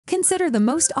consider the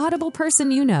most audible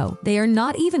person you know. They are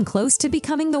not even close to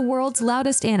becoming the world's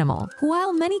loudest animal.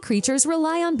 While many creatures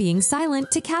rely on being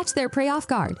silent to catch their prey off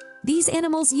guard, these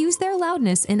animals use their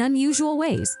loudness in unusual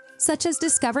ways, such as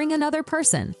discovering another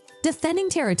person, defending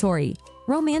territory,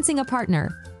 romancing a partner,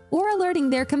 or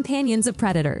alerting their companions of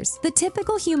predators. The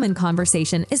typical human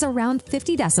conversation is around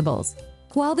 50 decibels,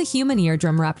 while the human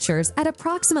eardrum ruptures at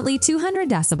approximately 200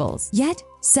 decibels. Yet,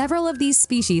 several of these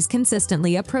species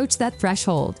consistently approach that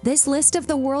threshold. This list of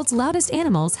the world's loudest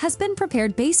animals has been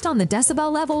prepared based on the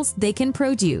decibel levels they can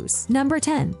produce. Number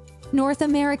 10. North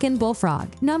American bullfrog.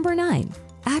 Number 9.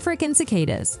 African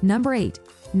cicadas. Number 8.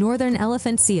 Northern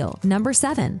elephant seal. Number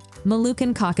 7.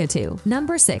 Moluccan cockatoo.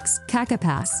 Number 6.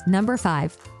 Kakapas. Number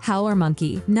 5. Howler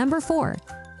monkey. Number 4.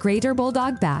 Greater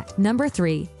bulldog bat. Number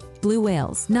 3. Blue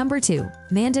whales. Number 2.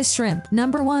 Mantis shrimp.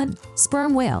 Number 1.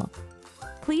 Sperm whale.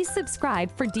 Please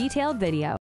subscribe for detailed video.